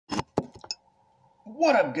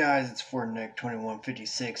What up, guys? It's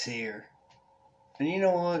Fortnite2156 here. And you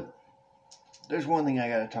know what? There's one thing I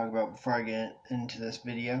gotta talk about before I get into this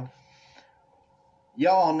video.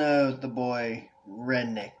 Y'all know the boy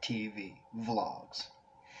Redneck TV vlogs.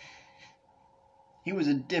 He was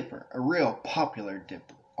a dipper, a real popular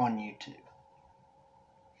dipper on YouTube.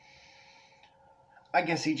 I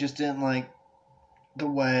guess he just didn't like the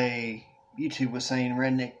way YouTube was saying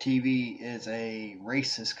Redneck TV is a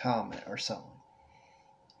racist comment or something.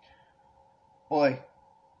 Boy,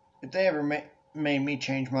 if they ever made me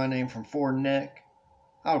change my name from Fortnite,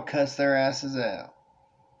 I would cuss their asses out.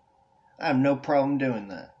 I have no problem doing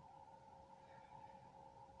that.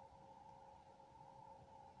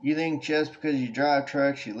 You think just because you drive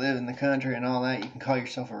trucks, you live in the country and all that, you can call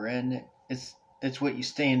yourself a redneck? It's what you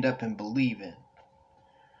stand up and believe in.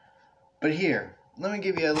 But here, let me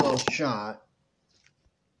give you a little shot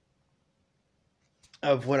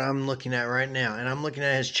of what I'm looking at right now. And I'm looking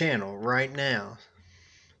at his channel right now.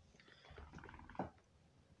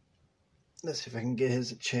 Let's see if I can get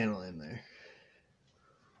his channel in there.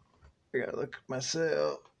 I gotta look at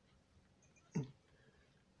myself.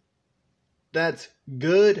 That's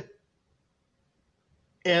Goodloe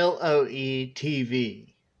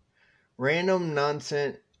TV. Random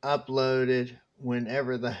nonsense uploaded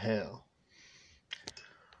whenever the hell.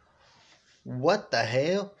 What the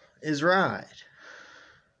hell is right?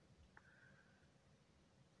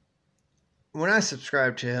 When I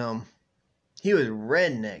subscribed to him, he was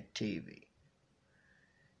Redneck TV.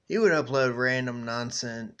 He would upload random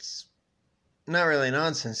nonsense. Not really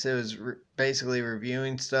nonsense. It was basically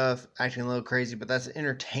reviewing stuff, acting a little crazy, but that's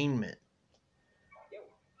entertainment.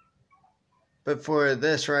 But for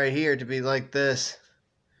this right here to be like this,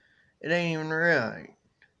 it ain't even right.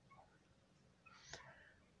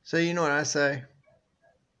 So you know what I say?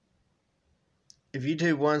 If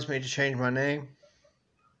YouTube wants me to change my name,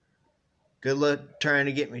 good luck trying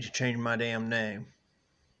to get me to change my damn name.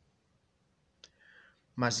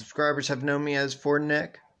 My subscribers have known me as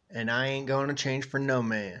Fortnite, and I ain't going to change for no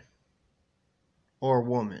man or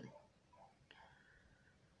woman.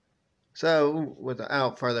 So,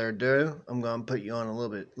 without further ado, I'm going to put you on a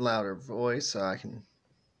little bit louder voice so I can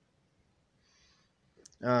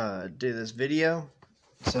do this video.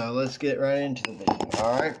 So, let's get right into the video.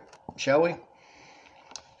 Alright, shall we?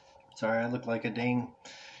 Sorry, I look like a dang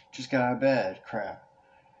just got out of bed crap.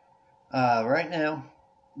 Right now,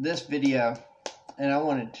 this video, and I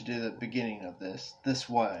wanted to do the beginning of this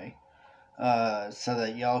way, so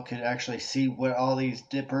that y'all could actually see what all these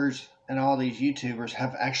dippers and all these YouTubers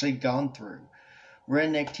have actually gone through.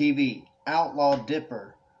 Redneck TV, Outtlaw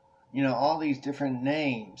Dipper, you know, all these different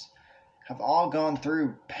names have all gone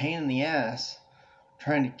through pain in the ass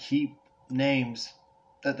trying to keep names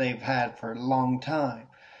that they've had for a long time.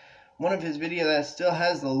 One of his videos that still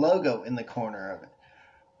has the logo in the corner of it.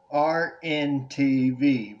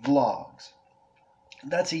 RNTV Vlogs.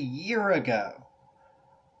 That's a year ago.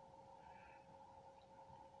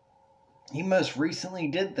 He most recently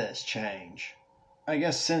did this change. I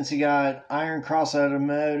guess since he got Iron Cross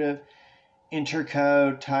Automotive,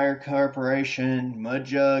 Interco, Tire Corporation, Mud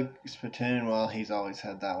Jug, Spittoon, well, he's always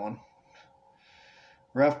had that one.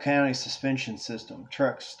 Rough County Suspension System,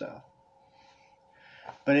 truck stuff.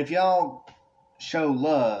 But if y'all show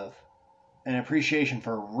love and appreciation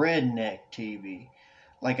for Redneck TV,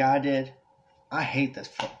 like I did, I hate this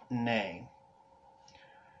name.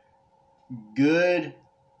 Goodloe,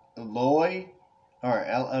 or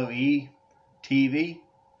L-O-E TV?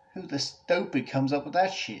 Who the stupid comes up with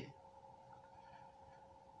that shit?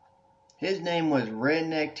 His name was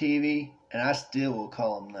Redneck TV, and I still will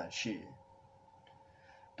call him that shit.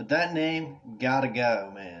 But that name gotta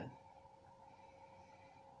go, man.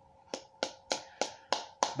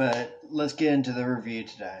 But let's get into the review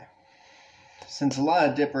today. Since a lot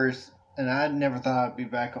of dippers, and I never thought I'd be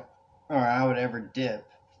back, or I would ever dip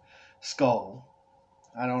Skoal.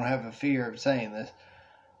 I don't have a fear of saying this,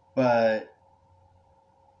 but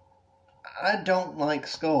I don't like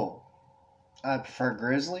Skoal. I prefer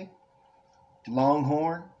Grizzly,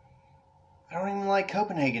 Longhorn. I don't even like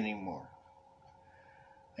Copenhagen anymore.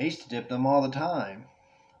 I used to dip them all the time.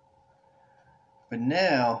 But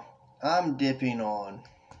now, I'm dipping on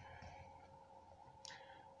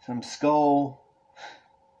some Skoal.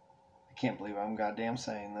 I can't believe I'm goddamn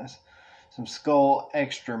saying this. Some Skoal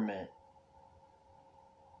Xtra Mint.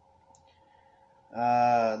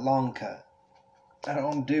 Long cut. I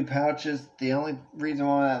don't do pouches. The only reason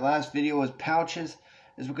why that last video was pouches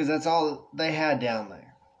is because that's all they had down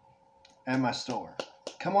there at my store.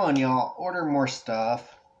 Come on, y'all. Order more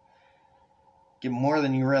stuff. Get more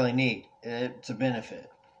than you really need. It's a benefit.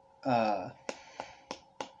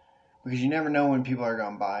 Because you never know when people are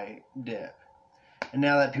going to buy dip. And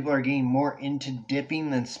now that people are getting more into dipping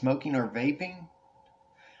than smoking or vaping,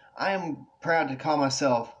 I am proud to call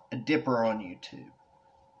myself a dipper on YouTube.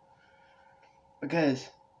 Because,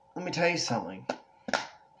 let me tell you something.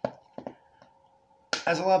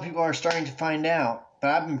 As a lot of people are starting to find out, but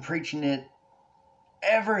I've been preaching it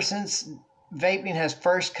ever since vaping has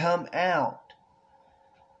first come out.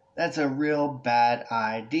 That's a real bad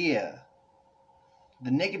idea.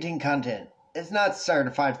 The nicotine content is not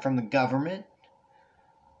certified from the government.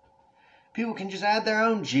 People can just add their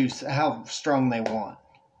own juice how strong they want.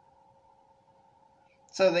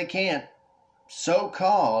 So they can't,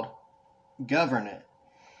 so-called, govern it.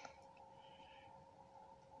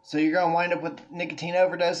 So you're going to wind up with nicotine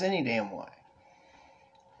overdose any damn way.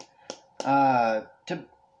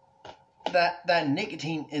 That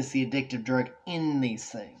nicotine is the addictive drug in these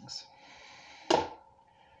things. And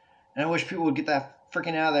I wish people would get that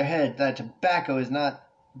freaking out of their head that tobacco is not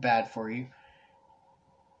bad for you.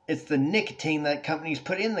 It's the nicotine that companies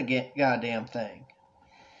put in the goddamn thing.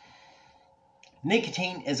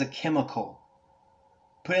 Nicotine is a chemical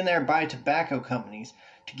put in there by tobacco companies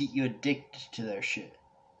to get you addicted to their shit.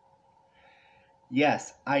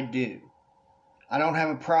 Yes, I do. I don't have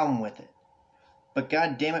a problem with it. But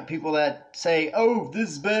god damn it, people that say, oh, this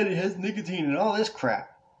is bad, it has nicotine and all this crap.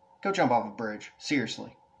 Go jump off a bridge.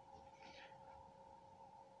 Seriously.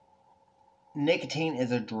 Nicotine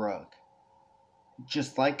is a drug.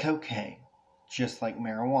 Just like cocaine. Just like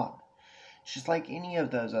marijuana. Just like any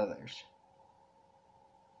of those others.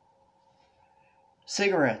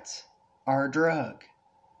 Cigarettes are a drug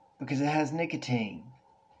because it has nicotine.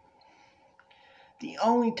 The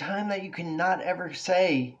only time that you cannot ever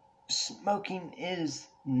say smoking is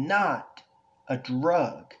not a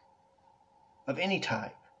drug of any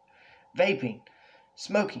type, vaping,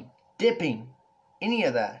 smoking, dipping, any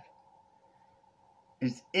of that,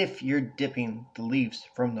 is if you're dipping the leaves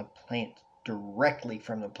from the plant, directly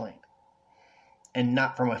from the plant, and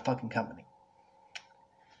not from a fucking company.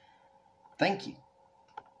 Thank you.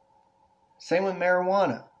 Same with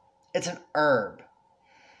marijuana. It's an herb.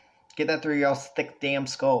 Get that through y'all's thick damn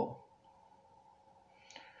skull.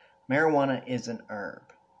 Marijuana is an herb.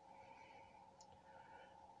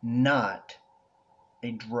 Not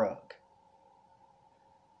a drug.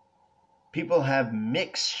 People have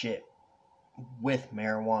mixed shit with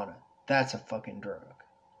marijuana. That's a fucking drug.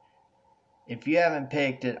 If you haven't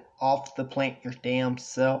picked it off the plant your damn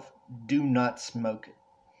self, do not smoke it.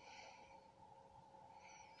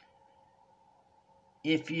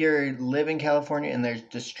 If you live in California and there's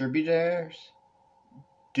distributors,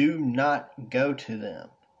 do not go to them.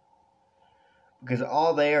 Because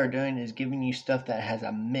all they are doing is giving you stuff that has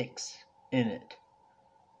a mix in it.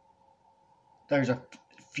 There's a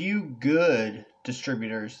few good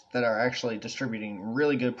distributors that are actually distributing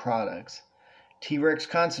really good products. T-Rex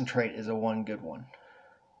Concentrate is a one good one.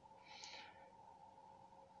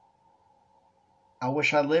 I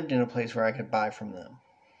wish I lived in a place where I could buy from them,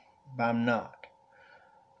 but I'm not.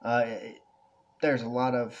 There's a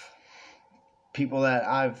lot of people that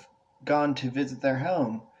I've gone to visit their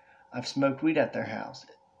home. I've smoked weed at their house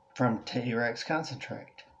from T-Rex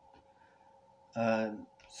Concentrate.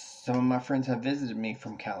 Some of my friends have visited me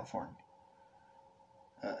from California.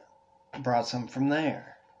 Brought some from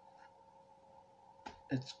there.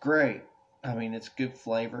 It's great. I mean, it's good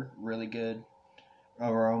flavor, really good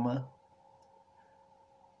aroma.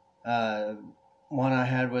 One I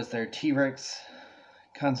had was their T-Rex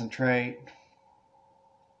Concentrate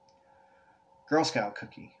Girl Scout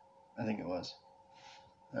cookie, I think it was.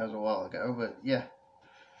 That was a while ago, but yeah.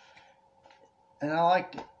 And I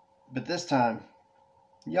liked it. But this time,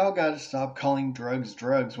 y'all gotta stop calling drugs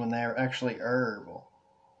drugs when they're actually herbal.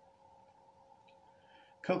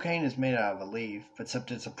 Cocaine is made out of a leaf, but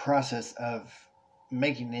except it's a process of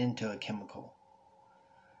making it into a chemical.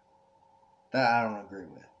 That I don't agree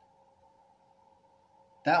with.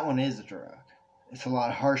 That one is a drug. It's a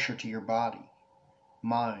lot harsher to your body,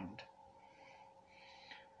 mind.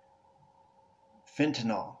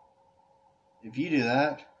 Fentanyl. If you do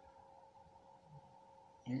that,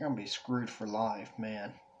 you're going to be screwed for life,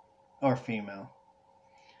 man. Or female.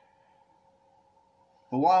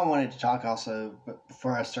 But why I wanted to talk also,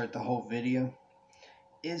 before I start the whole video,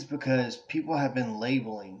 is because people have been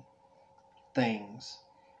labeling things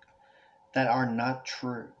that are not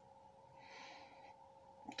true.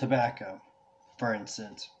 Tobacco, for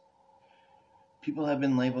instance. People have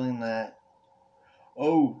been labeling that,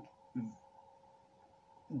 oh,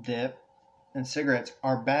 dip and cigarettes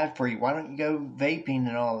are bad for you. Why don't you go vaping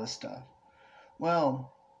and all this stuff?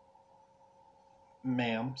 Well,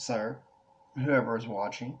 ma'am, sir, whoever is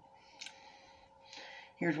watching,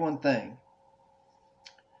 here's one thing.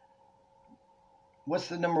 What's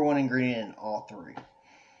the number one ingredient in all three?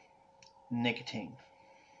 Nicotine.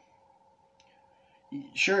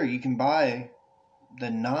 Sure, you can buy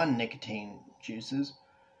the non-nicotine juices,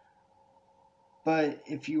 but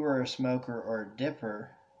if you were a smoker or a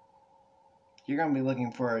dipper, you're going to be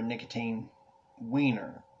looking for a nicotine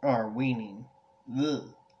weaner, or weaning. Ugh.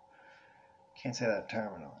 Can't say that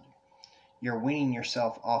terminology. You're weaning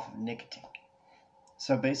yourself off of nicotine.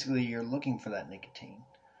 So basically you're looking for that nicotine.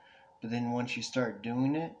 But then once you start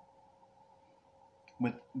doing it,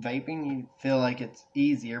 with vaping, you feel like it's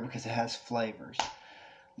easier because it has flavors.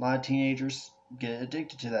 A lot of teenagers get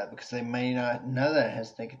addicted to that because they may not know that it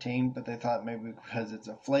has nicotine, but they thought maybe because it's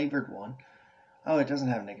a flavored one, oh, it doesn't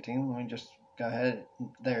have nicotine, let me just go ahead,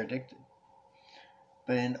 they're addicted.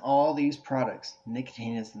 But in all these products,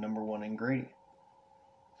 nicotine is the number one ingredient.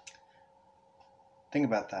 Think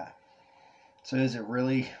about that. So is it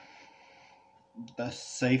really the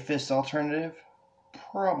safest alternative?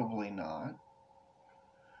 Probably not.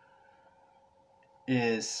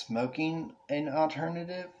 Is smoking an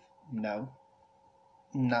alternative? No.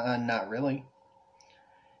 Not really.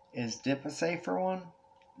 Is dip a safer one?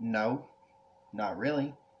 No. Not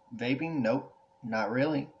really. Vaping? Nope. Not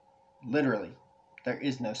really. Literally. There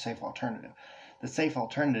is no safe alternative. The safe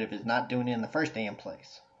alternative is not doing it in the first damn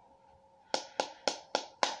place.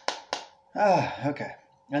 Okay.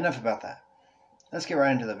 Enough about that. Let's get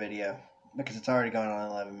right into the video, because it's already gone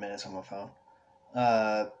on 11 minutes on my phone.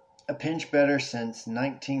 A pinch better since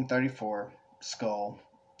 1934. Skoal.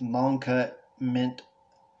 Long cut mint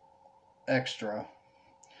Xtra.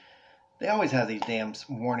 They always have these damn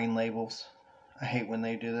warning labels. I hate when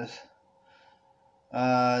they do this.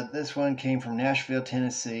 This one came from Nashville,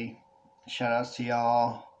 Tennessee. Shout outs to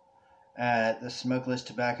y'all at the Smokeless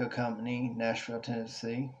Tobacco Company, Nashville,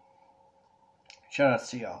 Tennessee. Shout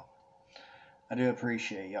outs to y'all. I do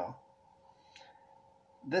appreciate y'all.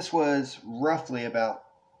 This was roughly about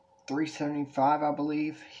 $3.75, I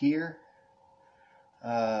believe, here.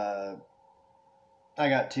 I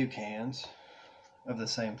got 2 cans of the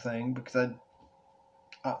same thing because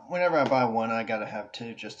whenever I buy one, I gotta have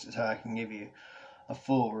 2 just so I can give you a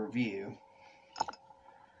full review.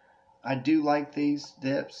 I do like these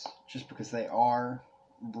dips just because they are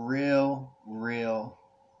real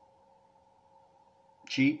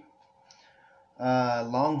cheap.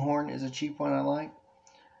 Longhorn is a cheap one I like.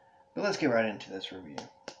 But let's get right into this review.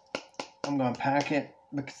 I'm going to pack it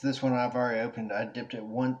because this one I've already opened. I dipped it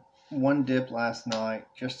one dip last night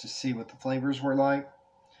just to see what the flavors were like.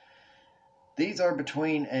 These are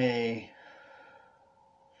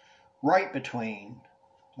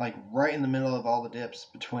right in the middle of all the dips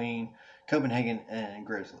between Copenhagen and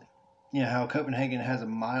Grizzly. You know how Copenhagen has a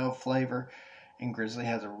mild flavor and Grizzly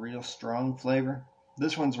has a real strong flavor?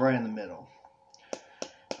 This one's right in the middle.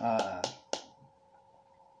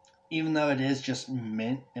 Even though it is just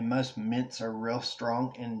mint, and most mints are real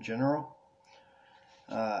strong in general,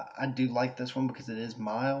 I do like this one because it is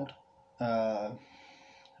mild.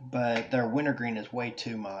 But their wintergreen is way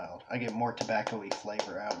too mild. I get more tobacco-y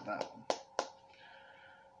flavor out of that one.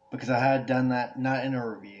 Because I had done that, not in a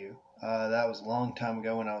review. That was a long time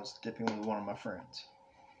ago when I was dipping with one of my friends.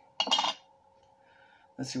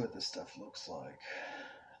 Let's see what this stuff looks like.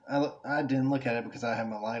 I didn't look at it because I had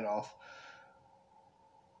my light off.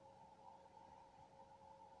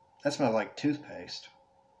 That smells like toothpaste.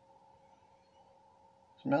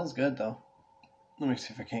 Smells good though. Let me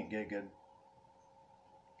see if I can't get a good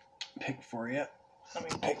pic for you. Let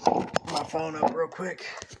me pick my phone up real quick.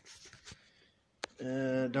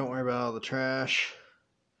 Don't worry about all the trash.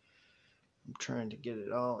 I'm trying to get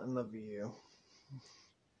it all in the view.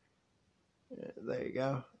 There you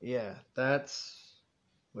go. Yeah, that's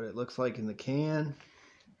what it looks like in the can.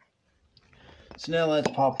 So now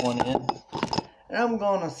let's pop one in. And I'm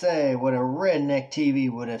going to say what a redneck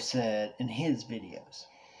TV would have said in his videos.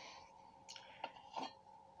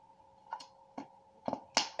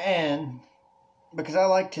 And because I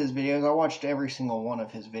liked his videos, I watched every single one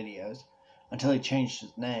of his videos until he changed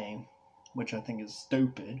his name, which I think is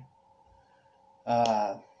stupid.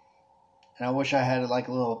 And I wish I had like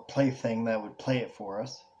a little plaything that would play it for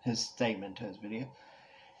us, his statement to his video.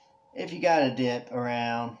 If you got a dip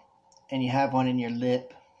around and you have one in your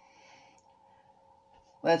lip,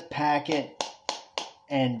 let's pack it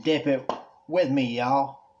and dip it with me,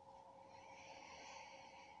 y'all.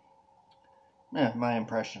 Yeah, my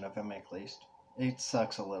impression of him at least. It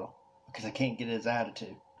sucks a little because I can't get his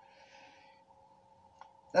attitude.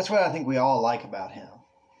 That's what I think we all like about him.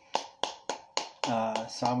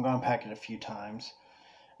 So I'm going to pack it a few times.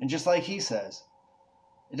 And just like he says,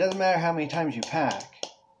 it doesn't matter how many times you pack.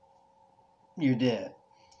 your dip.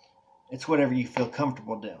 It's whatever you feel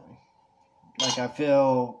comfortable doing. Like I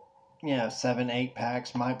feel, 7, 8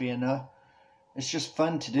 packs might be enough. It's just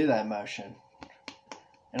fun to do that motion.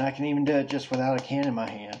 And I can even do it just without a can in my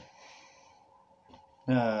hand.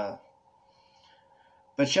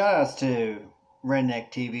 But shout outs to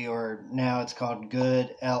Redneck TV, or now it's called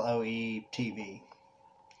Goodloe TV.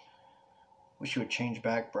 Wish you would change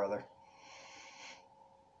back, brother.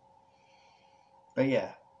 But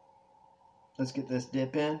yeah, let's get this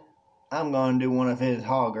dip in. I'm going to do one of his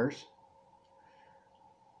hoggers.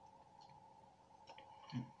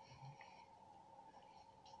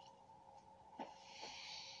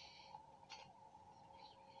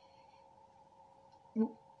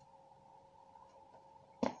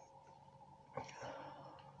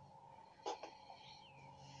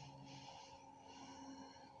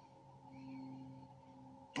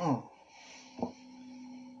 Oh.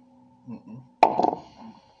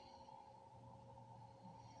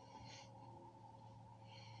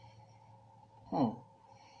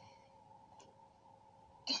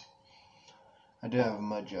 I do have a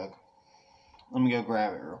mud jug. Let me go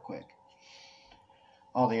grab it real quick.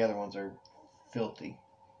 All the other ones are filthy.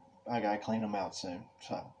 I gotta clean them out soon.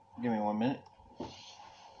 So, give me 1 minute.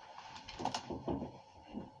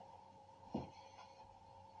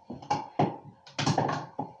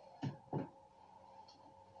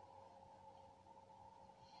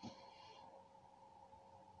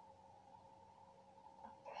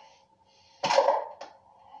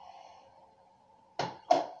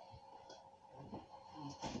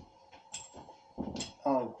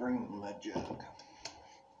 I'll bring my jug.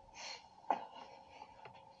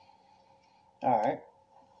 Alright.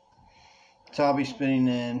 So I'll be spinning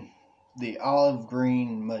in the olive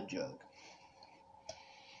green mud jug.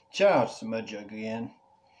 Shout out to Mud Jug again.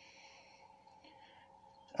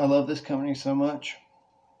 I love this company so much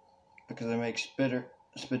because they make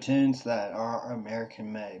spittoons that are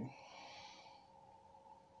American made.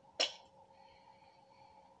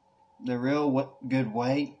 They're real good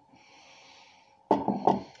weight.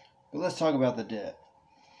 But let's talk about the dip.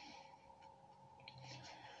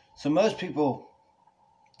 So most people,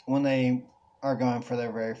 when they are going for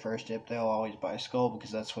their very first dip, they'll always buy Skoal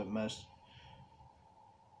because that's what most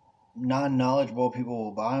non-knowledgeable people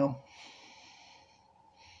will buy them.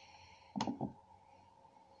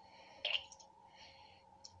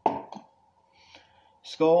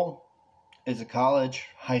 Skoal is a college,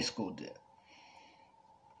 high school dip.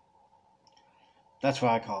 That's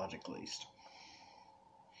what I call it, at least.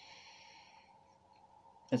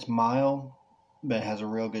 It's mild, but it has a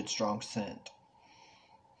real good strong scent.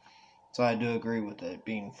 So I do agree with it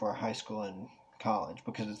being for high school and college,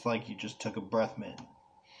 because it's like you just took a breath mint.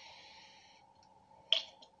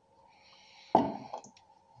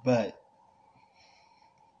 But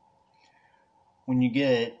when you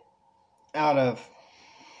get out of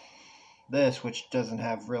this, which doesn't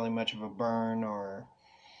have really much of a burn or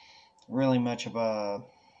really much of a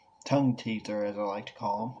tongue teether, as I like to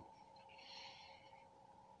call them,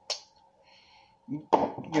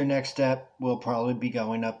 your next step will probably be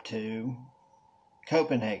going up to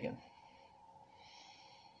Copenhagen.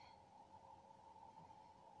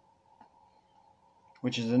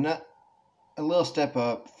 Which is a little step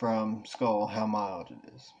up from Skoal, how mild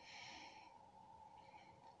it is.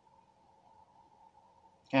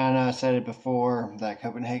 And I said it before that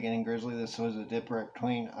Copenhagen and Grizzly, this was a dip right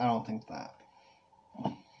between. I don't think that.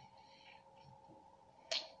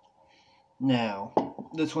 Now,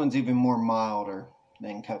 this one's even more milder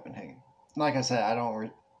than Copenhagen. Like I said, I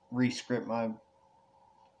don't re-script my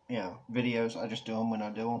videos. I just do them when I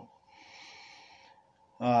do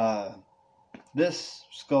them. This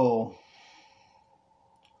Skoal,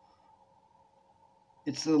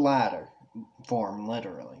 it's the latter form,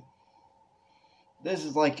 literally. This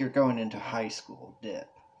is like you're going into high school dip.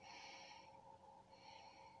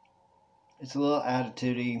 It's a little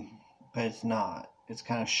attitudey, but it's not. It's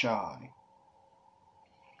kind of shy.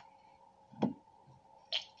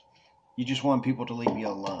 You just want people to leave you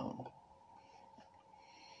alone.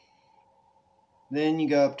 Then you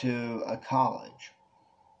go up to a college,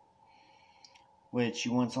 which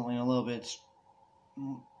you want something a little bit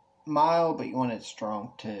mild, but you want it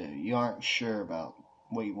strong too. You aren't sure about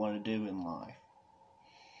what you want to do in life.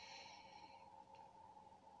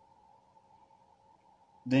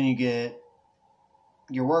 Then you get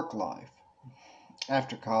your work life.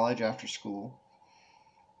 After college, after school.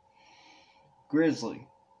 Grizzly.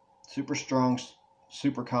 Super strong,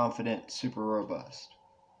 super confident, super robust.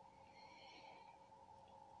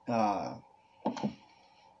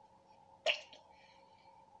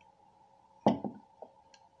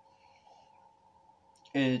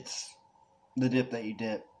 It's the dip that you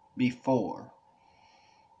dip before.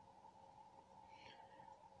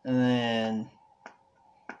 And then,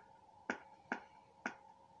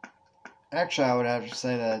 actually I would have to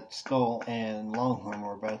say that Skoal and Longhorn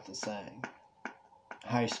were both the same.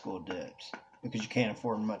 High school dips. Because you can't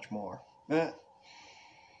afford much more. I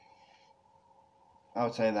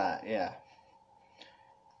would say that, yeah.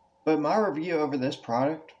 But my review over this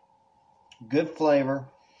product, good flavor,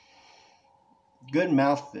 good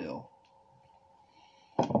mouthfeel,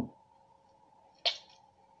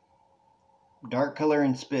 dark color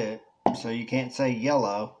and spit, so you can't say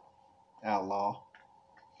yellow, Outtlaw.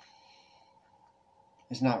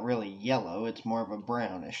 It's not really yellow, it's more of a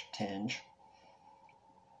brownish tinge.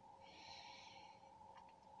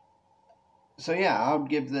 So yeah, I would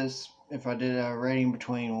give this, if I did a rating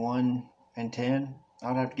between 1 and 10,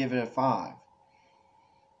 I'd have to give it a 5.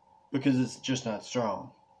 Because it's just not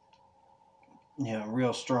strong. You know,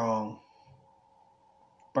 real strong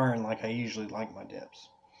burn like I usually like my dips.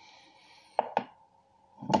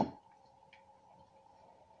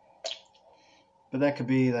 But that could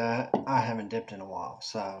be that I haven't dipped in a while.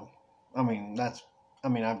 So,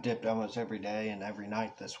 I've dipped almost every day and every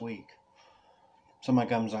night this week. So my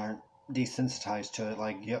gums aren't desensitized to it.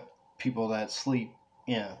 Like, people that sleep,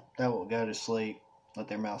 that will go to sleep, let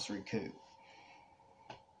their mouths recoup.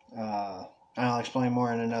 I'll explain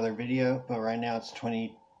more in another video, but right now it's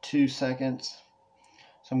 22 seconds.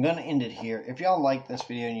 So I'm going to end it here. If y'all like this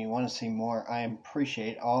video and you want to see more, I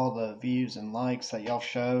appreciate all the views and likes that y'all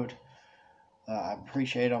showed. I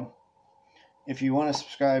appreciate them. If you want to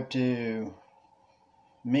subscribe to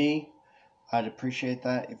me, I'd appreciate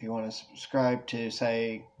that. If you want to subscribe to,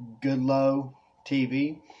 say, Goodloe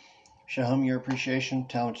TV, show him your appreciation.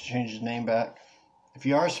 Tell him to change his name back. If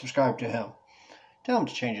you are subscribed to him, tell him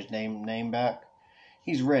to change his name back.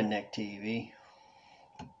 He's Redneck TV.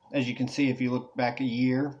 As you can see, if you look back a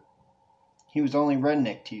year, he was only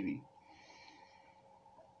Redneck TV.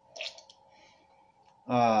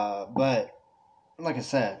 But, like I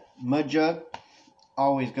said, Mud Jug,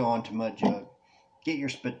 always go on to Mud Jug. Get your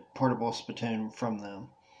portable spittoon from them.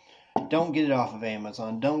 Don't get it off of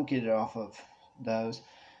Amazon. Don't get it off of those.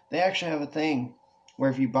 They actually have a thing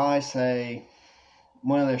where if you buy, say,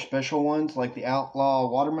 one of their special ones, like the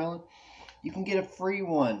Outtlaw watermelon, you can get a free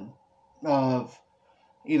one of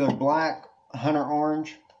either black, hunter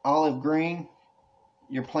orange, olive green,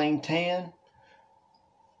 your plain tan,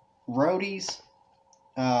 roadies.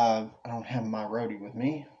 I don't have my roadie with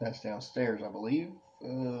me. That's downstairs, I believe.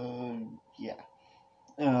 Yeah.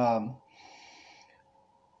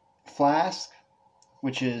 Flask,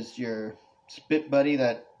 which is your spit buddy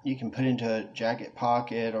that you can put into a jacket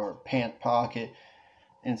pocket or pant pocket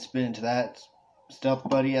and spit into that, stealth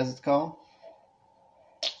buddy as it's called.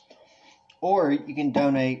 Or you can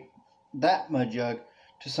donate that Mud Jug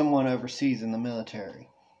to someone overseas in the military,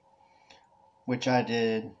 which I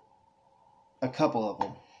did a couple of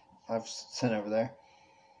them I've sent over there.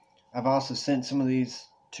 I've also sent some of these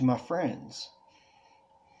to my friends.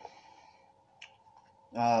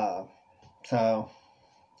 So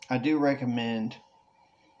I do recommend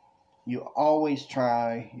you always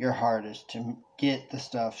try your hardest to get the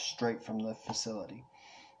stuff straight from the facility.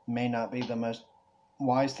 May not be the most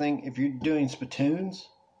wise thing. If you're doing spittoons,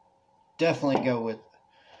 definitely go with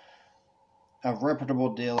a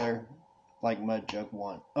reputable dealer like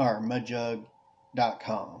MudJug1 or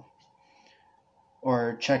MudJug.com,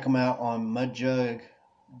 or check them out on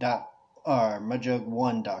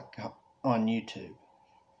MudJug1.com on YouTube.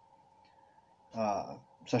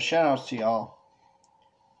 So shout outs to y'all.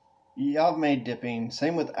 Y'all have made dipping.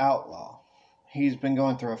 Same with Outtlaw. He's been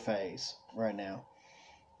going through a phase right now.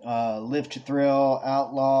 Live to Thrill,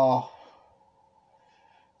 Outtlaw,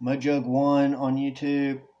 MudJug1 on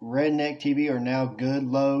YouTube, Redneck TV, or now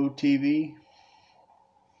Goodloe TV.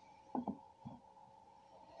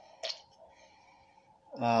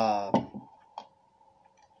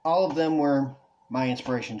 All of them were my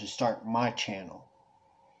inspiration to start my channel.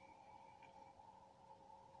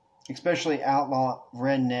 Especially Outtlaw,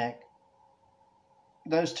 Redneck.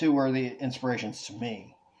 Those two were the inspirations to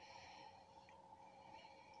me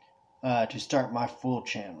to start my full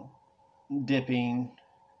channel. Dipping.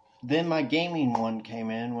 Then my gaming one came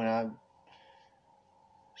in when I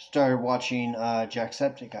started watching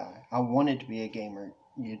Jacksepticeye. I wanted to be a gamer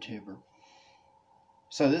YouTuber.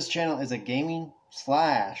 So this channel is a gaming /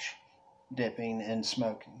 dipping and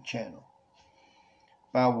smoking channel.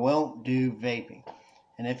 But I won't do vaping.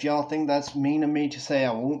 And if y'all think that's mean of me to say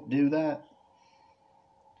I won't do that,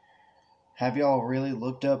 have y'all really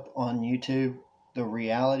looked up on YouTube the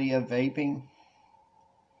reality of vaping?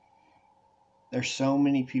 There's so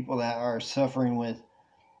many people that are suffering with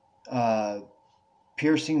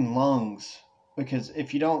piercing lungs. Because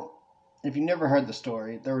if you never heard the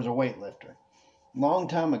story, there was a weightlifter long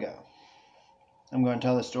time ago. I'm going to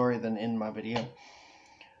tell the story then end my video.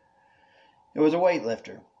 It was a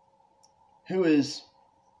weightlifter who is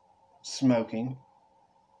smoking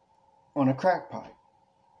on a crack pipe.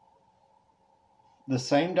 The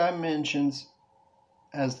same dimensions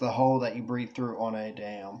as the hole that you breathe through on a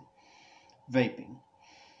damn vaping.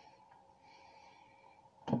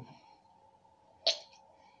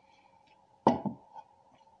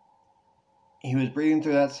 He was breathing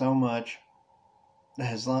through that so much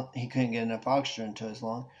that he couldn't get enough oxygen to his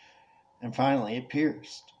lung, and finally it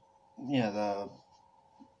pierced. The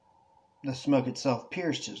smoke itself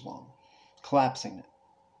pierced his lung, collapsing it.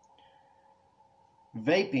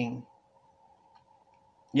 Vaping,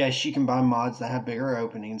 yes, you can buy mods that have bigger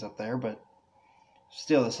openings up there, but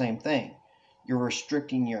still the same thing. You're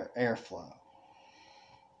restricting your airflow.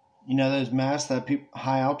 Those masks that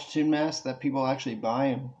high altitude masks that people actually buy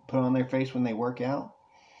and put on their face when they work out?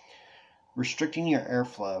 Restricting your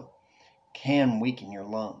airflow can weaken your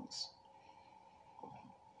lungs.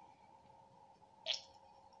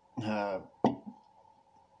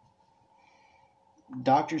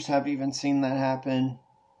 Doctors have even seen that happen.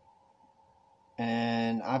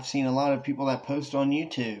 And I've seen a lot of people that post on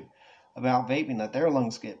YouTube about vaping that their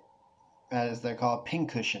lungs get, as they're called,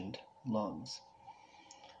 pincushioned lungs.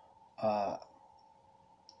 I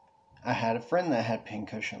had a friend that had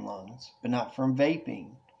pincushion lungs, but not from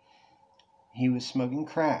vaping. He was smoking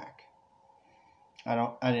crack. I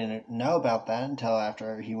didn't know about that until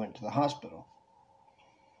after he went to the hospital.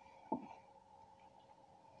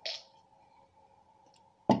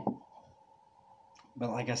 But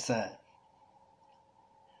like I said,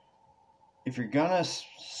 if you're gonna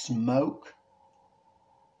smoke,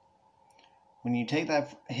 when you take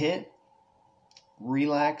that hit,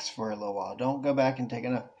 relax for a little while. Don't go back and take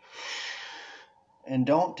enough. And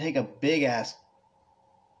don't take a big ass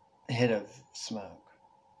hit of smoke.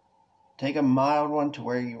 Take a mild one to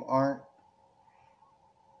where you aren't,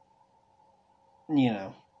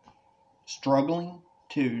 struggling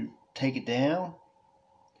to take it down.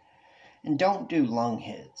 And don't do lung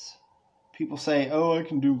hits. People say, oh, I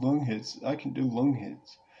can do lung hits. I can do lung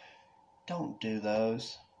hits. Don't do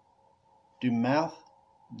those. Do mouth,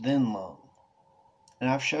 then lung. And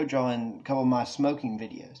I've showed y'all in a couple of my smoking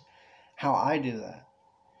videos how I do that.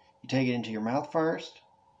 You take it into your mouth first.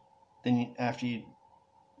 Then after you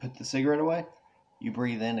put the cigarette away, you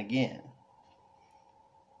breathe in again.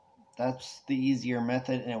 That's the easier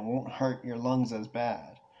method, and it won't hurt your lungs as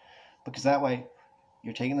bad. Because that way,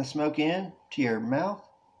 you're taking the smoke in to your mouth,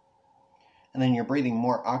 and then you're breathing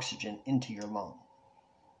more oxygen into your lung.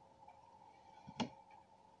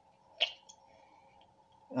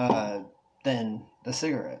 Than the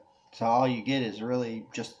cigarette. So all you get is really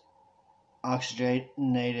just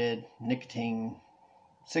oxygenated nicotine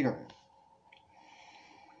cigarette.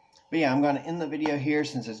 But yeah, I'm going to end the video here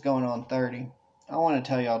since it's going on 30. I want to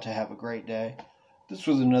tell y'all to have a great day. This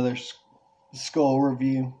was another Skoal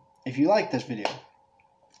review. If you like this video,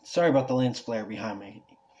 sorry about the lens flare behind me.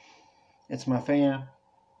 It's my fan.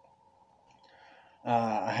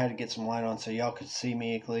 I had to get some light on so y'all could see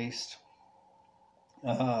me at least.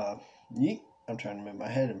 I'm trying to move my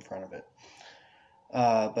head in front of it.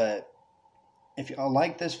 But if y'all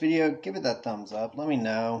like this video, give it that thumbs up. Let me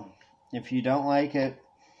know. If you don't like it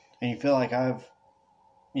and you feel like I've,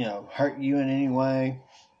 hurt you in any way,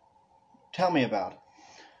 tell me about it.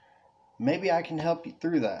 Maybe I can help you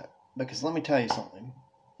through that. Because let me tell you something.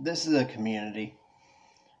 This is a community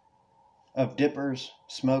of dippers,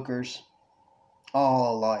 smokers,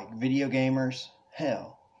 all alike. Video gamers.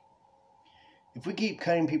 Hell. If we keep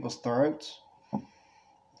cutting people's throats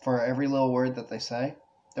for every little word that they say,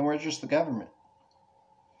 then we're just the government.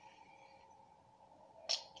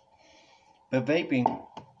 But vaping,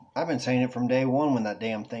 I've been saying it from day one when that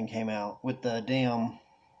damn thing came out with the damn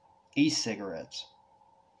e-cigarettes.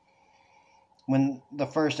 When the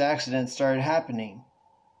first accidents started happening,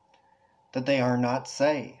 that they are not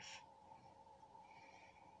safe.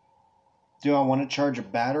 Do I want to charge a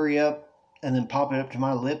battery up and then pop it up to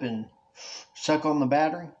my lip and suck on the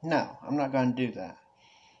battery? No, I'm not going to do that.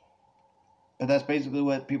 But that's basically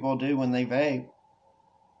what people do when they vape.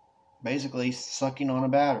 Basically sucking on a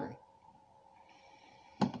battery.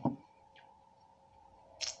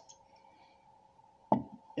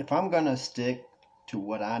 If I'm going to stick to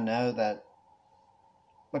what I know, that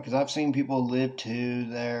because I've seen people live to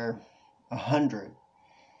their 100.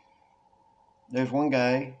 There's one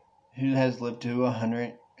guy who has lived to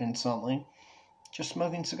 100 and something just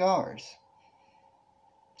smoking cigars.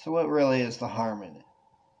 So what really is the harm in it?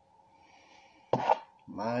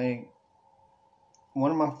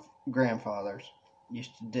 One of my grandfathers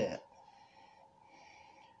used to dip.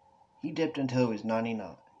 He dipped until he was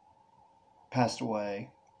 99. Passed away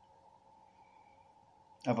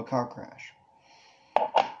of a car crash.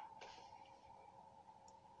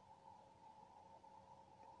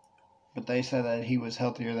 But they said that he was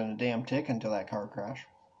healthier than a damn tick until that car crash.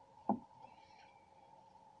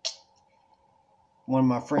 One of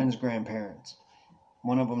my friend's grandparents.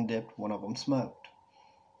 One of them dipped, one of them smoked.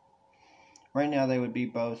 Right now they would be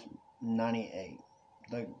both 98.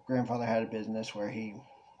 The grandfather had a business where he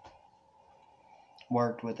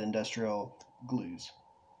worked with industrial glues.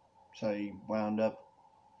 So he wound up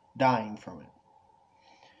dying from it.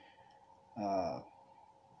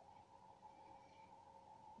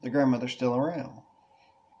 The grandmother's still around.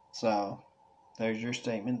 So there's your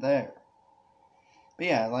statement there. But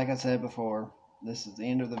yeah, like I said before, this is the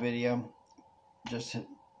end of the video. Just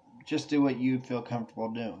do what you feel comfortable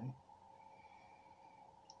doing.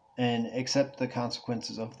 And accept the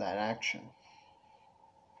consequences of that action.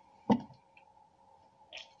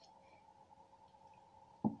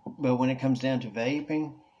 But when it comes down to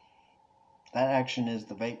vaping, that action is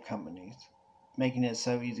the vape companies, making it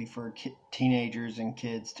so easy for teenagers and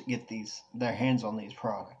kids to get their hands on these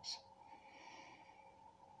products.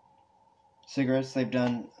 Cigarettes, they've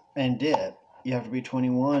done, and dip, you have to be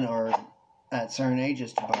 21 or at certain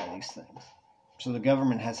ages to buy these things. So the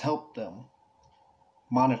government has helped them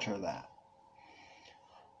monitor that.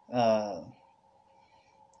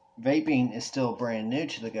 Vaping is still brand new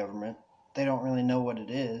to the government. They don't really know what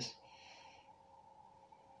it is.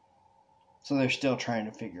 So they're still trying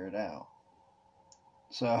to figure it out.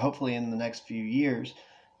 So hopefully in the next few years,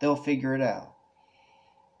 they'll figure it out.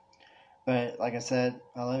 But like I said,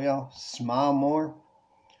 I love y'all. Smile more.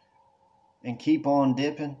 And keep on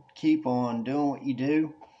dipping. Keep on doing what you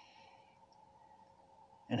do.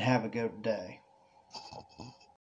 And have a good day.